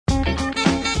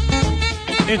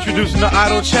Introducing the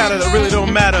idle chatter that really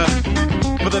don't matter.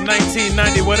 For the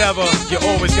 1990 whatever, you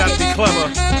always gotta be clever.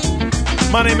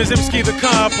 My name is Emskee, the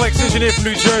complex engineer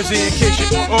from New Jersey, in case you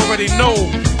already know.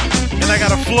 And I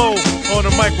got a flow on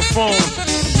the microphone,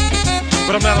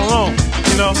 but I'm not alone,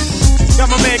 you know.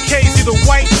 Got my man KZ, the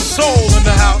white soul, in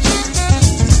the house.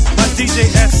 My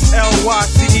DJ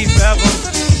SLYCE forever.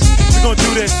 We're gonna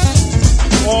do this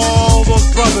for all those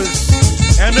brothers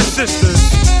and the sisters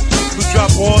who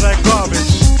drop all that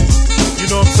garbage. You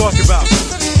know what I'm talking about.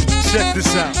 Check this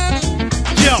out.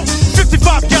 Yo,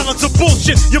 55 gallons of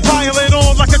bullshit. You violate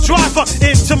on like a driver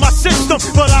into my system,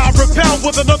 but I repel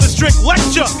with another strict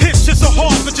lecture. Hits just so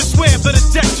hard, but you swear that it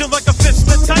decks you like a fist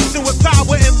of Tyson with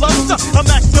power and luster. I'm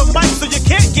at the mic, so you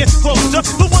can't get closer.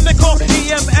 The one they call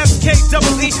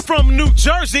Emskee from New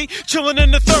Jersey, chilling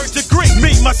in the third degree.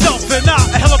 Me, myself, and I,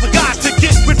 a hell of a guy to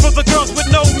get with. For the girls with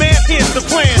no man, here's the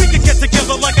plan. We can get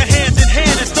together like a hand in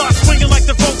hand and start swinging like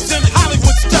the folks in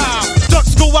Hollywood style.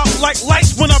 Ducks go out like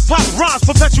lights when I pop rhymes.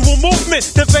 Perpetual movement,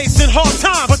 they're facing hard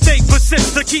times, but they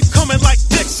persist to keep coming like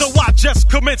dicks. So I just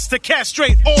commence to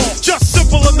castrate all. Just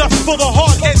simple enough for the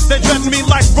hard heads that dread me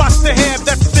like rocks to hair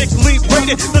that's thickly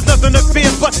braided. There's nothing to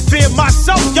fear but fear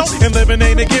myself, yo. And living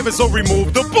ain't a given, so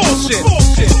remove the bullshit.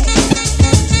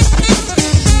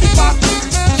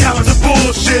 Gallons of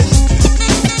bullshit.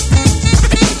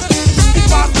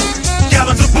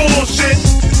 Gallons of bullshit.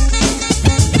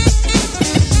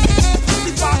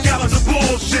 Gallons of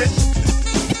bullshit.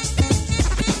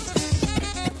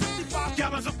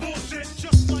 Gallons of bullshit,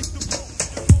 just like the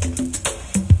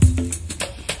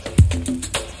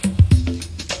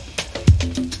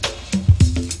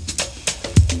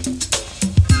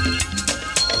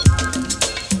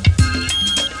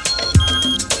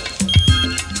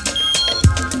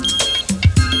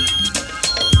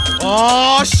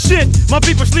oh shit, my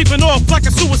people sleeping off like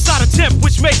a suicide attempt,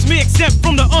 which makes me exempt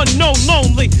from the unknown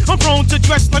lonely. I'm prone to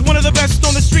dress like one of the best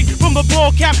on the street, from the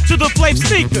ball cap to the flame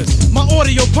sneakers. My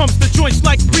audio pumps the joints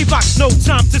like Reeboks. No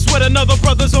time to sweat another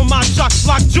brother's on my shock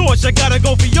block. George, I gotta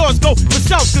go for yours, go for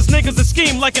self, cause niggas are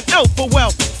scheme like an elf for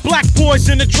wealth. Black boys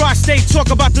in the tri-state talk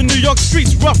about the New York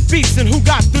streets, rough beats, and who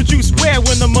got the juice where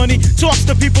when the money talks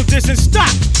to people dissing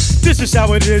stop. This is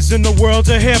how it is in the world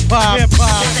of hip-hop.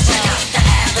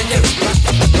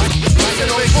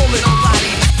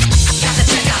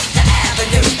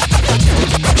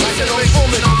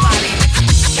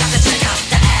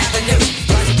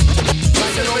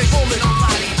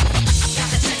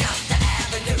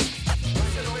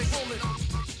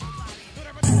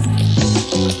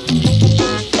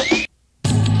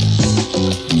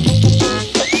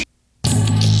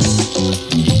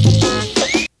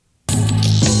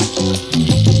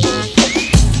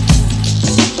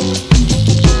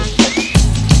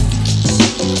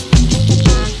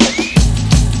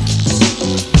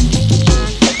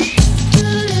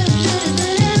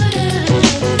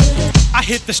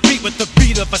 Hit the street with the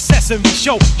beat of a Sesame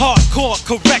Show. Hardcore,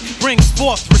 correct, brings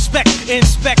forth respect.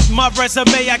 Inspect my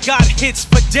resume, I got hits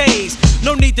for days.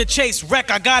 No need to chase wreck,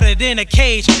 I got it in a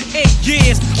cage. 8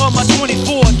 years on my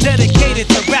 24, dedicated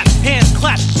to rap. Hands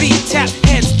clap, feet tap,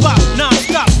 heads bop,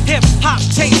 non-stop. Hip-hop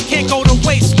taste can't go to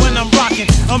waste when I'm rocking.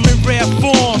 I'm in rare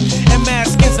form, and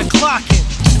maskins are clocking.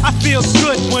 I feel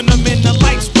good when I'm in the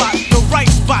light spot, the right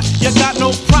spot. You got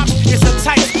no props, it's a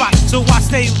tight spot. So I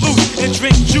stay loose and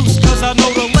drink juice, cause I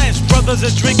know the Lynch brothers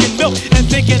are drinking milk and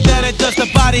thinking that it does the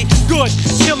body good.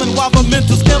 Chilling while the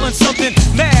mental's feeling something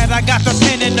mad. I got the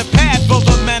pen and the pad for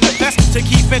the manifest to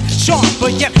keep it sharp,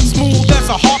 but yet smooth as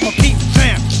a harp of Pete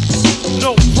Vamp.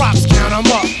 No props, count 'em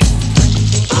up.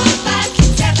 All 5,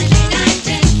 7, 8, 9,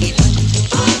 10,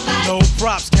 11. No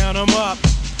props, count 'em up.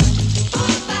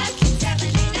 All 5,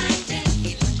 7, 8, 9, 10,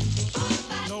 11.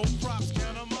 No props,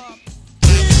 count 'em up.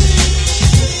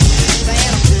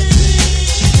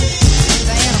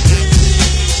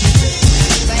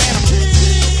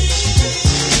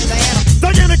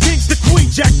 Diana King's the queen,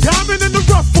 Jack Diamond in the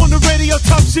rough on the radio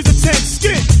top, she's a 10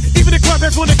 skin. Even the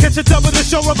crabheads wanna catch a dub of the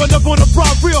show, rubbing up on the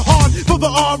broad real hard for the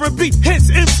R&B.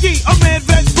 Hence Emskee, a man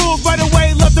that's ruled right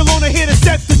away, left alone to here to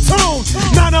set the tone.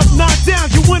 9 up, 9 down,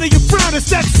 you win or you frown, it's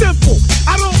that simple.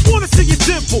 I don't wanna see your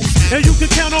dimples, and you can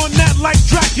count on that like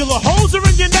Dracula. Holes are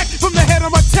in your neck from the head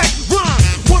of my tech rhyme.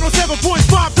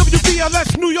 107.5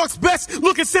 WBLS, New York's best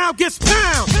looking sound gets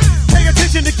pound. Pay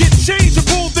attention to get change, a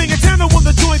cool thing in town when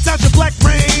the joints out your black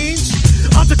range.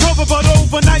 Undercover but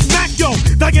overnight Mac, yo,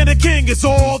 Diana King is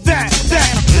all that.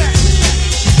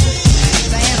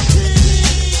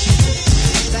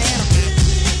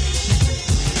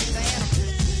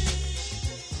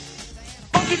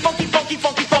 Funky, funky, funky,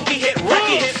 funky, funky hit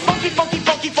record. Funky, funky,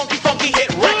 funky, funky, funky hit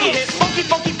record. Funky,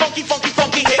 funky, funky, funky,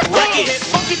 funky hit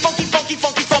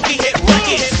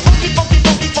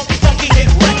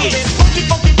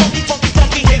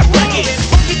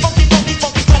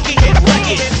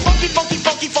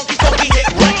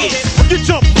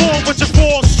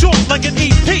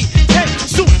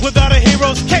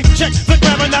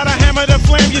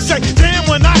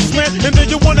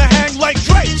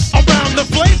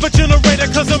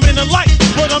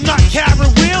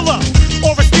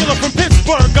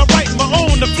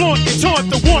taunt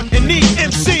the one and need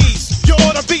MCs. You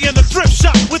ought to be in the thrift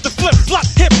shop with the flip-flop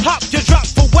hip-hop. You drop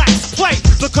for wax play.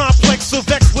 The complex of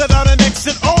X without an X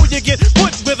and O. You get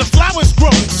put where the flowers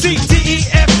grow. C, D, E,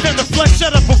 F, and the flesh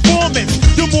of the performance.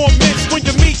 Do more mints when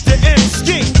you meet the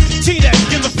Emskee. T-Deck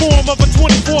in the form of a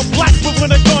 24 black, but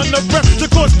when a gun to rep to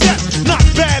cause death. Not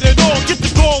bad at all. Get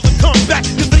the goal to come back.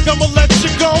 You think I'ma let you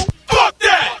go? Fuck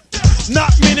that! Not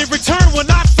many return when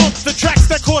I thump the tracks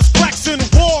that cause cracks in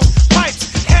walls, pipes,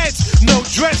 heads. No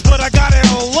dreads, but I got it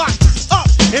all locked up,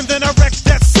 and then I wreck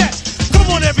that set. Come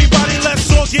on, everybody, let's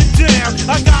all get down.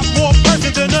 I got more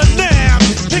person than a noun.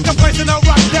 Pick a place and I'll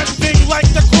rock that thing like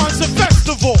the Kwanzaa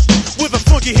Festival with a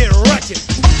funky hit record.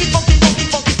 Funky, funky, funky,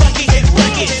 funky, funky hit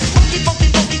record. Funky, funky,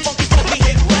 funky, funky, funky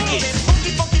hit record.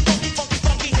 Funky, funky, funky, funky,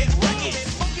 funky hit record.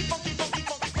 Funky, funky, funky,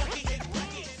 funky, funky hit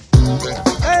record.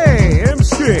 Hey,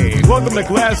 Emskee. Welcome to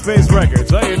Glass Face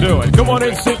Records. How you doing? Come on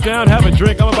in, sit down, have a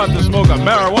drink. I'm about to smoke a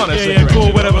marijuana cigarette. Yeah,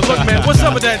 cool, whatever. Look, man, what's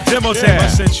up with that demo tape I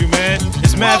sent you, man?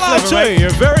 It's mad I'll flavor, tell right? you,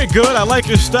 you're very good. I like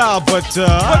your style, but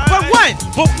But what?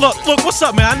 But look, what's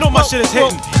up, man? I know my shit is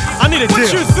hitting. I need a deal.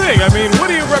 what's your thing? I mean, what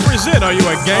do you represent? Are you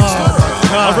a gangster, a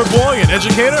cover boy, an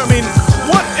educator? I mean,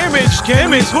 what image can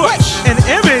we push? An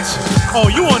image? Oh,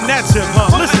 you on that tip,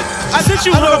 huh? Listen, since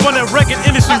you hooked up on that record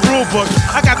industry rule book,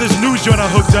 I got this new joint I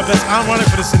hooked up that's ironic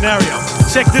for the scenario.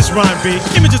 Check this rhyme, B.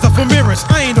 Images are for mirrors.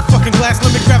 I ain't a fucking glass.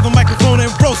 Let me grab the microphone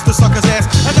and roast the sucker's ass.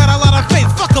 I got a lot of faith,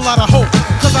 fuck a lot of hope.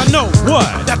 Cause I know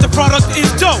What? that the product is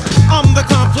dope. I'm the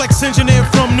complex engineer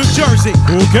from New Jersey.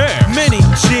 Who cares? Many,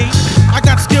 G. I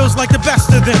got skills like the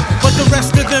best of them, but the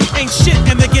rest of them ain't shit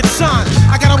and they get signed.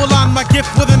 I gotta align my gift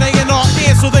with an A&R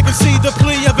ear so they can see the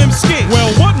plea of Emskee.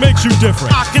 Well, what makes you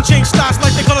different? I can change styles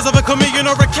like the colors of a chameleon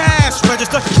or a cash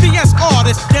register. BS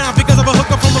artist down because of a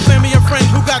hookup from a family and friend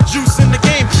who got juice in the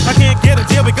game. I can't get a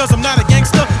deal because I'm not a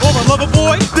gangster or a lover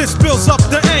boy. This builds up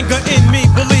the anger in me.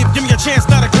 Believe, give me a chance,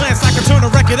 not a glance. I can turn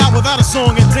a record out without a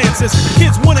song and dances.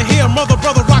 Kids wanna hear mother,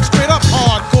 brother rock straight up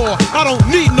hardcore. I don't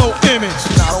need no image.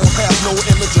 I don't have no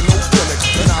image or no gimmicks.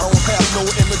 And I don't have no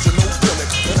image or no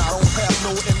gimmicks. And I don't have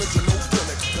no image or no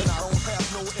gimmicks. And I don't have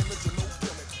no image or no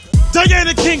gimmicks.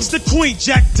 Diana King's the queen,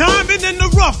 Jack Diamond in the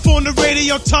rough on the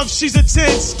radio, tough, she's a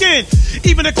 10 skin.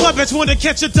 Even the club heads wanna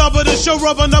catch a dub of the show,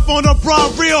 rubbing up on her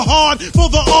bra real hard for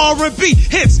the R&B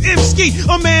hits. Emskee,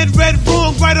 a man read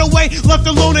wrong right away, left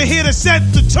alone and here to set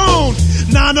the tone.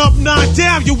 9 up, 9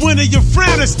 down, you win or you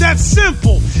frown, it's that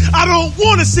simple. I don't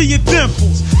wanna see your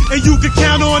dimples, and you can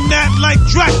count on that like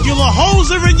Dracula. Holes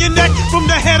are in your neck from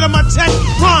the head of my tech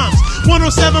rhymes.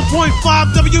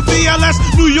 107.5 WBLS,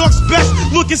 New York's best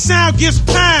looking sound gets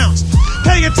pounds.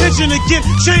 Pay attention to get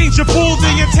change or pull the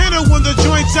antenna when the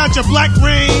joint's out your black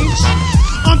range.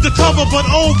 Undercover but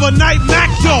overnight Mac,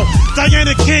 yo.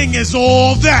 Diana King is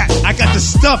all that. I got the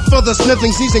stuff for the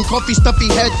sniffling season, coffee, stuffy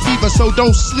head fever, so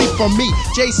don't sleep on me.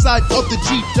 J side of the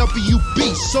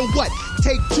GWB. So what?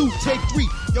 Take 2, take 3.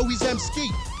 Yo, he's Emskee.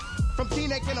 From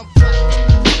Teaneck and I'm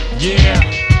Yeah.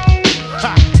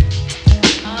 Ha.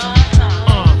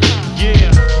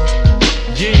 Yeah.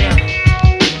 Yeah.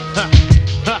 Ha.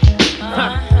 Ha. Ha.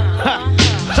 Ha.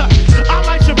 Ha. I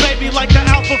like your baby like the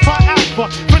Alpha Phi Alpha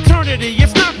fraternity.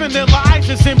 It's not Vanilla Ice,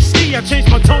 it's Emskee. I changed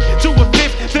my tone to a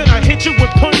fifth, then I hit you with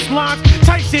punchlines.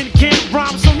 Tyson can't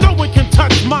rhyme, so no one can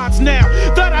touch mines. Now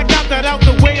that I got that out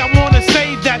the way, I wanna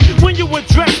say that when you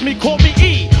address me, call me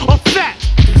E or Fat.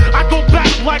 I go back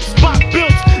like Spot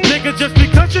Built, nigga. Just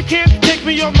because you can't take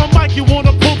me on the mic, you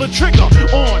wanna pull the trigger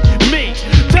on me.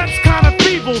 That's kinda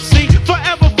feeble, see.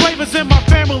 Forever flavors in my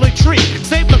family tree.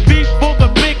 Save the beef for the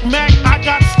Big Mac. I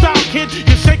got style, kid.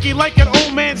 You're shaky like an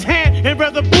old man's hand and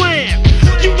rather bland.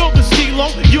 You know the stilo,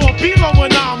 you're below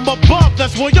and I'm above.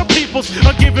 That's where your peoples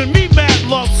are giving me mad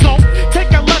love. So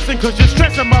take a lesson, cause you're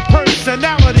stressing my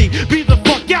personality. Be the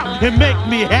fuck out and make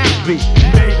me happy.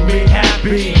 Make me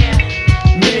happy.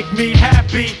 Make me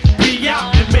happy. Be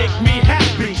out and make me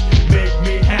happy. Make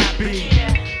me happy.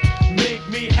 Make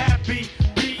me happy.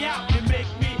 Be out and make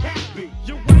me happy.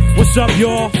 What's up,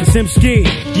 y'all? It's Emskee.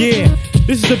 Yeah,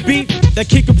 this is the beat that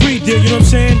Kid Capri did, you know what I'm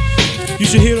saying? You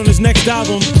should hear it on his next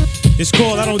album. It's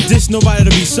called I Don't Diss Nobody to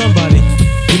Be Somebody.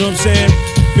 You know what I'm saying?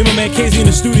 Me and my man Casey in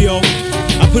the studio.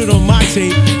 I put it on my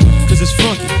tape, cause it's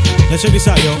funky. Now check this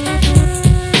out, yo.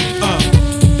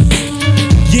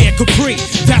 Yeah, Capri,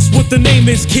 that's what the name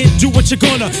is, kid. Do what you're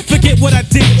gonna, forget what I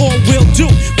did or will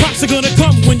do. Props are gonna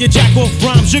come when you jack off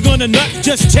rhymes. You're gonna nut,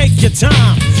 just take your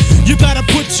time. You gotta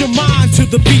put your mind to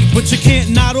the beat, but you can't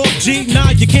nod off, G.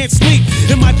 Nah, you can't sleep.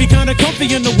 It might be kinda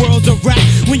comfy in the world of rap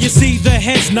when you see the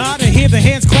heads nod and hear the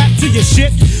hands clap to your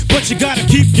shit. But you gotta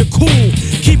keep your cool,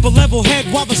 keep a level head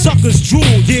while the suckers drool.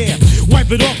 Yeah, wipe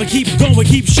step it off and keep going,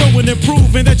 keep showing and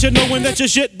proving that you're knowing that you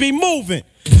should be moving.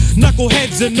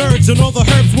 Knuckleheads and nerds and all the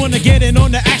herbs wanna get in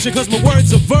on the action cause my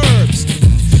words are verbs.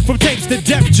 From tapes to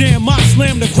Def Jam, I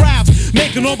slam the crowds,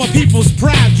 making all my peoples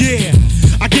proud, yeah.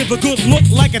 I give a good look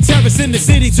like a terrorist in the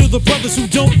city to the brothers who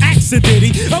don't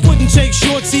accidentally. I wouldn't take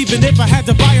shorts even if I had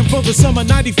to buy them for the summer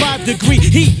 95-degree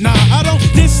heat. Nah, I don't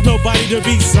diss nobody to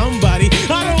be somebody.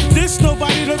 I don't diss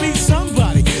nobody to be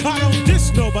somebody. I don't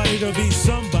diss nobody to be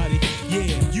somebody. Yeah,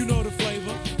 you know the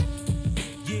flavor.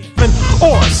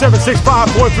 Or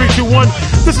 765-4321.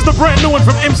 This is the brand new one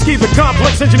from Emskee, the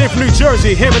complex engineer from New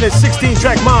Jersey. Him and his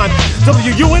 16-track mind.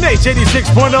 WUNH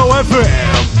 86.0 FM.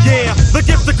 Yeah, the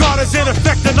gift of God is in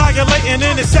effect, annihilating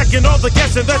in a second all the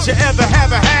guessing that you ever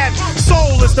had.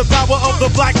 Soul is the power of the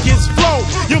black kid's flow.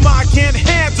 Your mind can't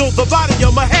handle the body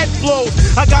of my head blows.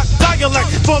 I got dialect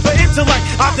for the intellect.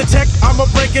 I detect I'ma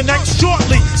break a neck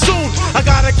shortly. Soon I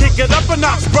gotta kick it up a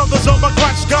notch. Brothers on my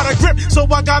crotch got a grip, so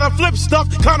I gotta flip stuff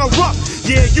kinda rough.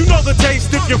 Yeah, you know the taste.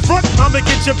 If you're front, I'ma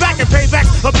get you back and pay back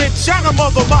a bitch and a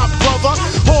mother, my brother.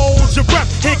 Hold your breath,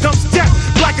 here comes death.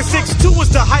 Black and 6'2" is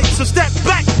the height, so step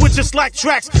back with your slack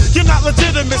tracks. You're not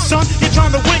legitimate, son. You're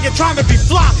trying to wing it, trying to be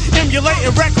fly.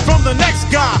 Emulating wreck from the next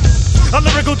guy. A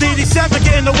lyrical DD7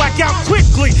 getting the whack out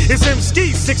quickly. It's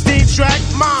Emskee, 16-track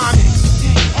mind.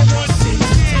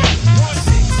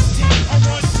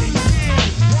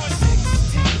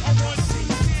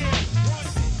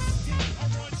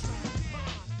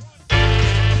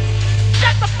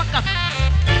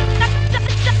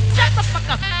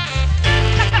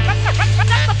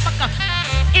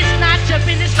 It's not your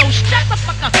business, so shut the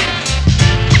fuck up.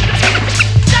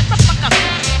 Shut the fuck up.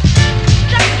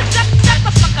 Shut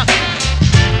the fuck up.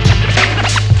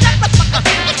 Shut the fuck up.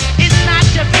 It's not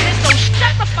your business, so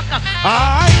shut the fuck up.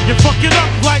 Alright, you fuck it up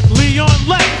like Leon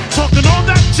Lett, talking all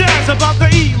that jazz about the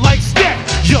E like stat.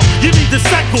 Yo, you need to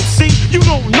cycle, see? You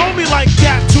don't know me like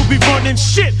that to be running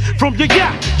shit from your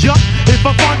yacht. Yup, if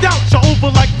I find out you're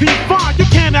over like P5, you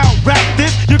can't out-rap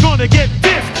this, you're gonna get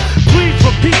this. Please,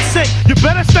 for Pete's sake, you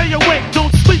better stay awake,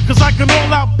 don't sleep, cause I can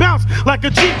all out bounce like a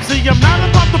Jeep. See, I'm not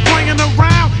about the playing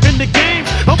around in the game,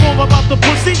 I'm all about the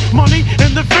pussy, money,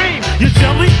 and the fame. You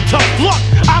jelly, tough luck,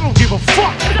 I don't give a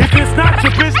fuck. If it's not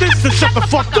your business, then shut the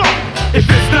fuck up. If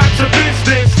it's not your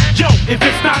business, yo, if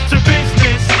it's not your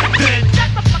business, then Shut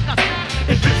the fuck up.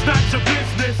 if it's not your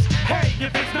business, hey,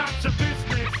 if it's not your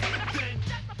business, then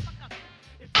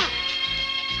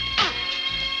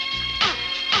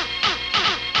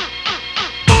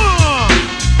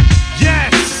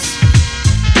yes,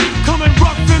 coming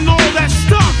rough and all that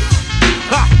stuff.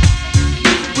 Ha.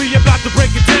 We about to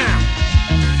break it down.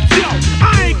 Yo,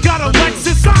 I ain't got a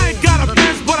Lexus, I ain't got a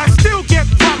Benz, but I still get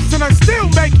props and I still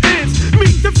make ends.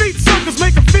 Meet defeat suckers,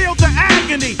 make them feel the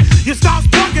agony. Your style's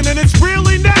bugging and it's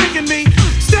really nagging me.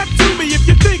 Step to me if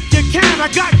you think you can. I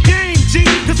got game, G,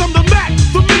 cause I'm the Mac,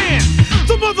 the man.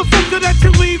 The motherfucker that you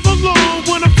leave alone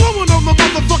when I'm flowing on the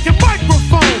motherfucking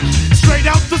microphone. Straight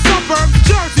out the suburbs,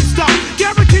 Jersey style.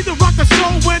 Guaranteed to rock the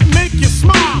show and make you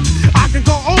smile. I can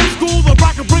go old school or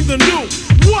I can bring the new.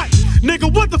 What? Nigga,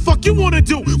 what the fuck you wanna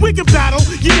do? We can battle,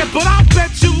 yeah, but I'll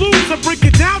bet you lose. I break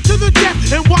it down to the death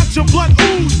and watch your blood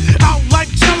ooze. Out like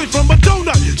jelly from a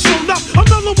donut. Shown up, I'm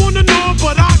the one to know,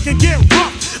 but I can get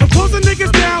rough. I'm closing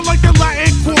niggas down like the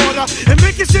Latin Quarter and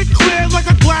making shit clear like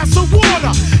a glass of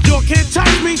water. Y'all can't touch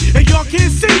me and y'all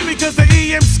can't see me cause the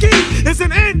Emskee is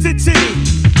an entity.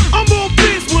 I'm all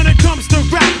biz when it comes to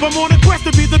rap. I'm on a quest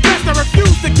to be the best. I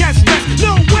refuse to catch rest.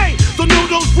 No way, don't know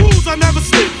those rules. I never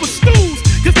sleep with stools,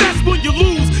 cause that's when you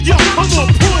lose. Yo, I'm on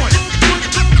point.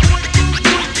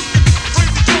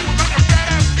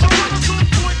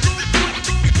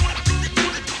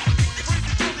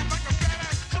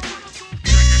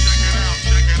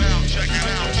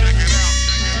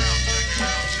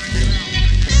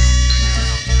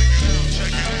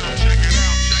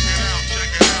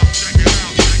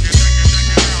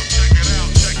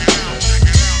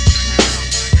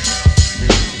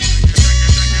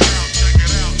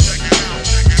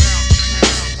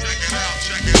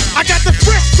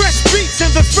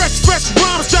 And the fresh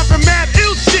rhymes dropping mad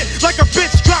ill shit like a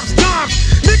bitch drops dimes.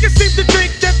 Niggas seem to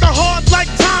think that they're hard like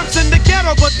times in the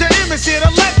ghetto, but the M is here to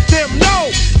let them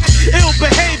know. Ill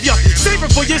behavior, save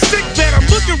it for your sick bed. I'm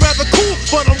looking rather cool,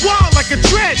 but I'm wild like a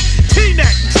dread.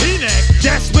 T-neck,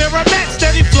 that's where I'm at.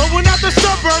 Steady flowing out the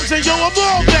suburbs, and yo, I'm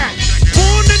all that.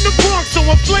 Born in the Bronx, so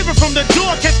I'm flavor from the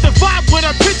door. Catch the vibe when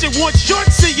I pitch it. Want short,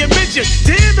 see you midget.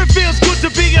 Damn, it feels good to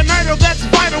be an idol that's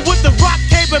vital with the rock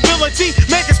capability,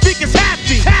 making speakers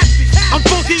happy. I'm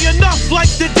funky enough like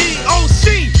the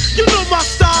DOC. You know my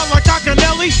style like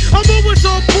Akinelli. I'm always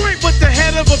on point with the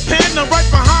head of a pen. I'm right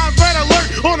behind Red Alert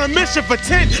pushing for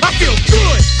 10. I feel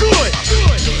good, good,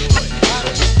 good.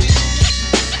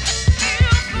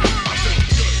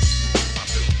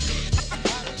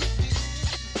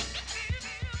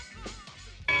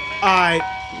 Alright,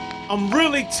 I'm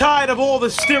really tired of all the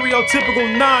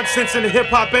stereotypical nonsense in the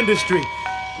hip-hop industry.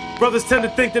 Brothers tend to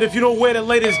think that if you don't wear the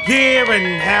latest gear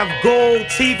and have gold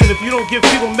teeth, and if you don't give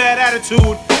people mad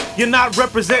attitude, you're not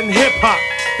representing hip-hop.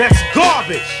 That's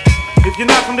garbage. If you're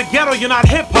not from the ghetto, you're not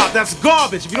hip-hop. That's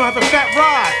garbage. If you don't have a fat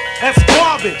ride, that's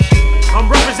garbage. I'm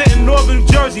representing northern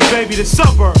New Jersey, baby, the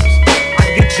suburbs. I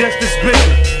can get just as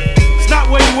busy. It's not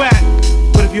where you at,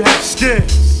 but if you have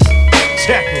skills,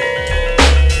 check it.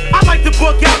 I like to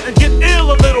book out and get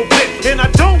ill a little bit, and I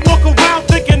don't walk around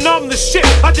thinking I'm the shit.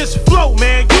 I just flow,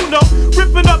 man, you know,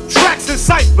 ripping up tracks and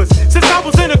ciphers. Since I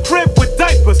was in a crib with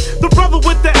diapers, the brother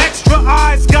with the extra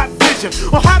eyes got vision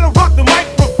on how to rock the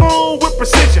microphone with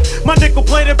precision. My nickel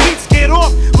plated beats get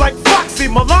off like Foxy.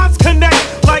 My lines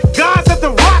connect like guys at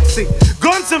the Roxy.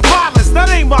 Guns and violence, that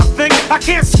ain't my thing. I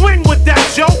can't swing with that,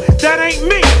 Joe, that ain't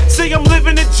me. See, I'm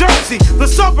living in Jersey, the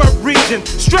suburb region,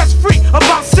 stress-free,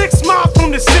 about 6 miles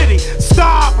from the city.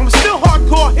 Stop, I'm still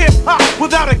hardcore hip-hop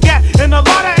without a gap, and a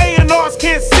lot of A&Rs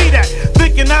can't see that,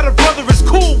 thinking that a brother is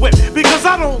cool with, because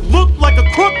I don't look like a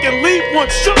crook and leave one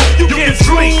shook. You can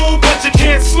drool, but you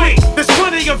can't sleep. There's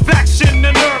plenty of action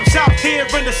and herbs out here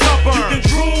in the suburbs. You can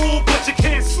drool, but you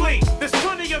can't sleep. There's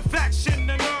plenty of action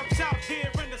and herbs out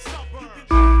here in the suburbs.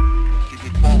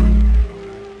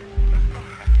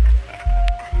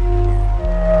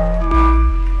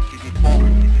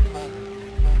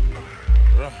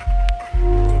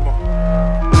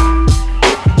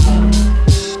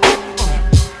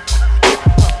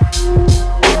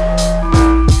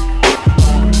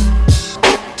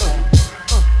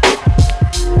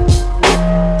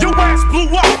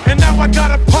 I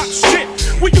gotta pop shit.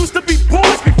 We used to be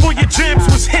boys before your jams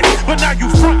was hit, but now you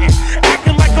frontin',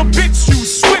 acting like a bitch. You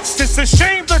switched. It's a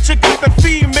shame that you got the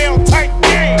female type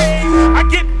game. I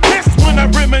get pissed when I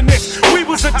reminisce. We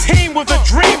was a team with a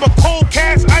dream of cold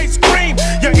cash ice cream.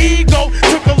 Your ego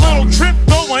took a little trip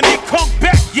though, and ain't come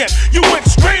back yet. You went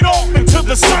straight off into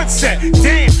the sunset,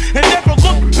 damn, and never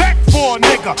looked back for a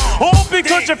nigga. All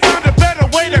because you found a better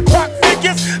way to clock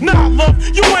figures. Nah, love,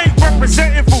 you ain't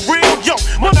representing for real. Yo,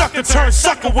 my knuckle turned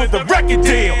sucker with a record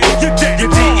deal. You dead. You're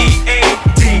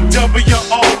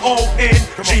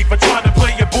D-E-A-D-W-O-O-N-G for trying to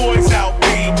play your boys out, B.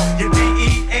 You're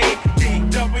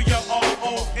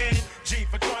D-E-A-D-W-O-O-N-G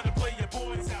for trying to play your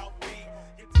boys out, B.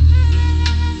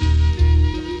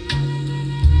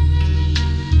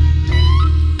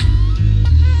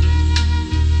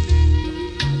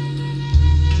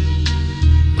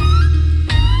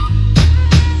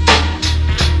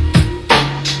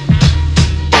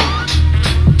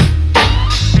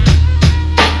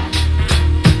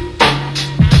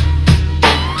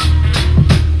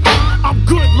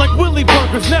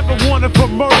 Never wanted for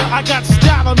murder. I got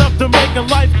style enough to make a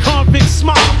life convict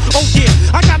smile. Oh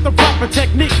yeah, I got the proper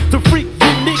technique to freak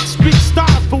unique. Speak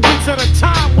styles for weeks at a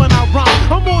time when I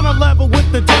rhyme. I'm on a level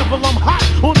with the devil. I'm hot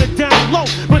on the down low,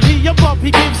 but he above,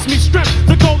 he gives me strength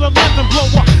to go to left and blow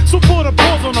up. So put a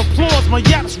pause on applause. My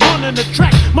yaps running the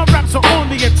track. My raps are on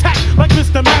the attack like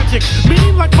Mr. Magic.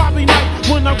 Mean like Bobby Knight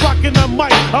when I'm rocking the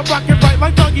mic. I rock it right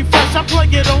like Dougie Fresh. I play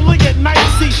it only at night.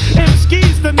 See,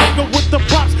 Emskee's the nigga with the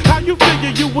props. How you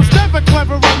figure you was never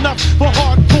clever enough for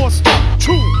hardcore stuff?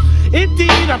 True.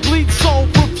 Indeed, I bleed so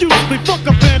profusely. Fuck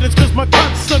a bandage, cause my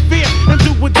gun's severe and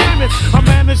do with damage. I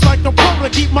manage like a pro to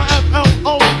keep my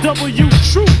FLOW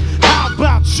true. How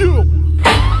about you?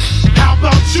 How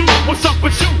about you? What's up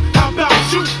with you? How about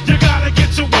you? You gotta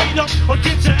get your weight up or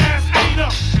get your ass ate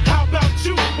up. How about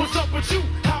you? What's up with you?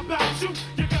 How about you?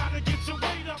 You gotta get your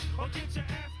weight up or get your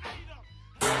ass ate up.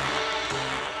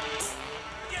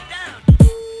 Get down.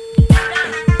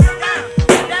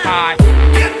 Hi.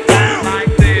 Get down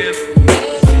like this.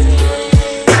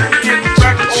 Get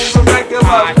back on the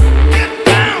regular. Get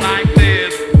down like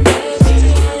this.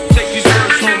 Take these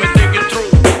words home and think it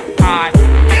through. Hi.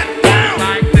 Get down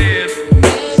like this.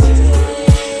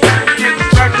 Get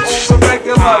back on the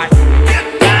regular.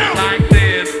 Get down like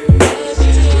this.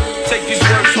 Take these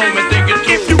words home and think it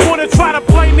through. If you wanna try to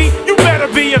play me, you better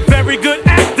be a very good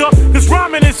actor. Cause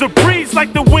rhyming is a breeze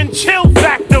like the wind chill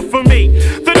factor for me.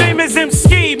 The name is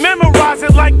Emskee, memorize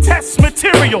it like test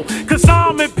material. Cause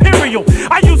I'm imperial.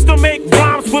 I used to make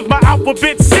rhymes with my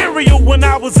alphabet cereal when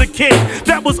I was a kid.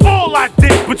 That was all I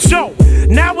did, but yo,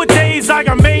 nowadays I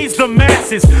amaze the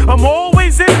masses. I'm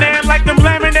always in there like them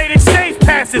laminated stage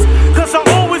passes. Cause I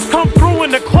always come through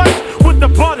in the clutch with the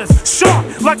butters. Sharp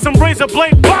like some razor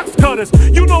blade box cutters.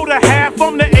 You know the half,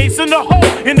 I'm the ace in the hole.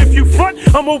 And if you front,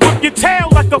 I'ma whip your tail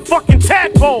like a fucking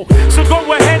tadpole. So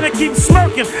go ahead and keep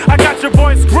smirking. I got your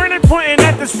boys grinning, pointing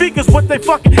at the speakers with they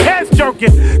fucking heads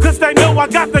jerking. Cause they know I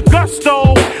got the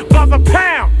gusto by the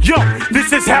pound. Yo,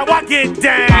 this is how I get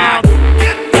down.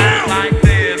 Get down like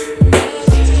this.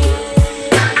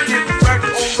 Get back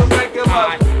on the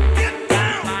regular. Get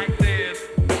down like this.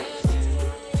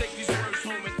 Take these words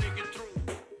home and think it through.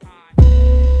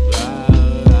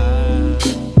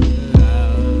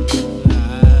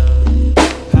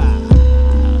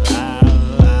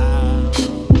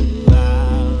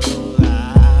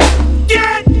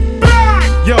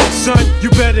 Yo, son, you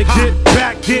better get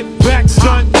back,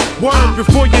 son. Word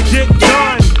before you get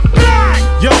done.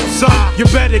 Yo, son, you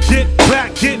better get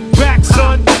back,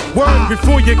 son. Word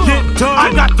before you get done.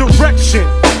 I got direction,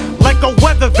 like a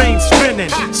weather vane spinning.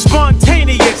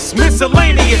 Spontaneous,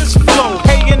 miscellaneous flow.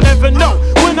 Hey, you never know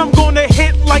when I'm gonna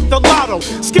hit like the lotto.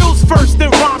 Skills first,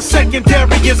 then rhyme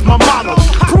secondary is my motto.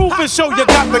 Prove and show you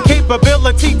got the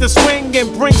capability to swing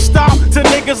and bring style to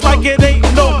niggas like it ain't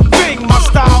no thing. My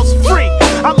style's free.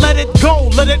 I let it go,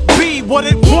 let it be what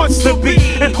it wants to be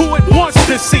and who it wants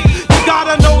to see. You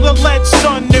gotta know the ledge,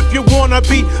 son, if you wanna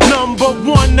be number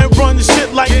one and run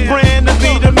shit like brand and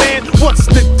be the man. What's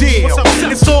the deal?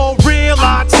 It's all real,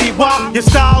 I-T-Y. Your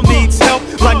style needs help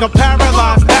like a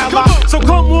paralyzed ally. So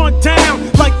come on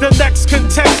down like the next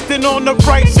contestant on The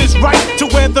Price is Right, to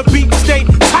where the beat stay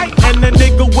tight and the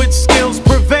nigga with skills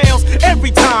prevails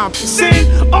every time. Sing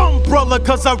umbrella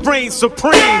cause I reign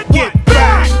supreme. Get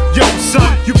back, yo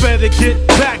son, you better get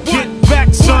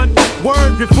back, son.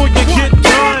 Word before you get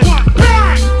done.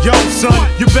 Yo son,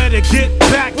 you better get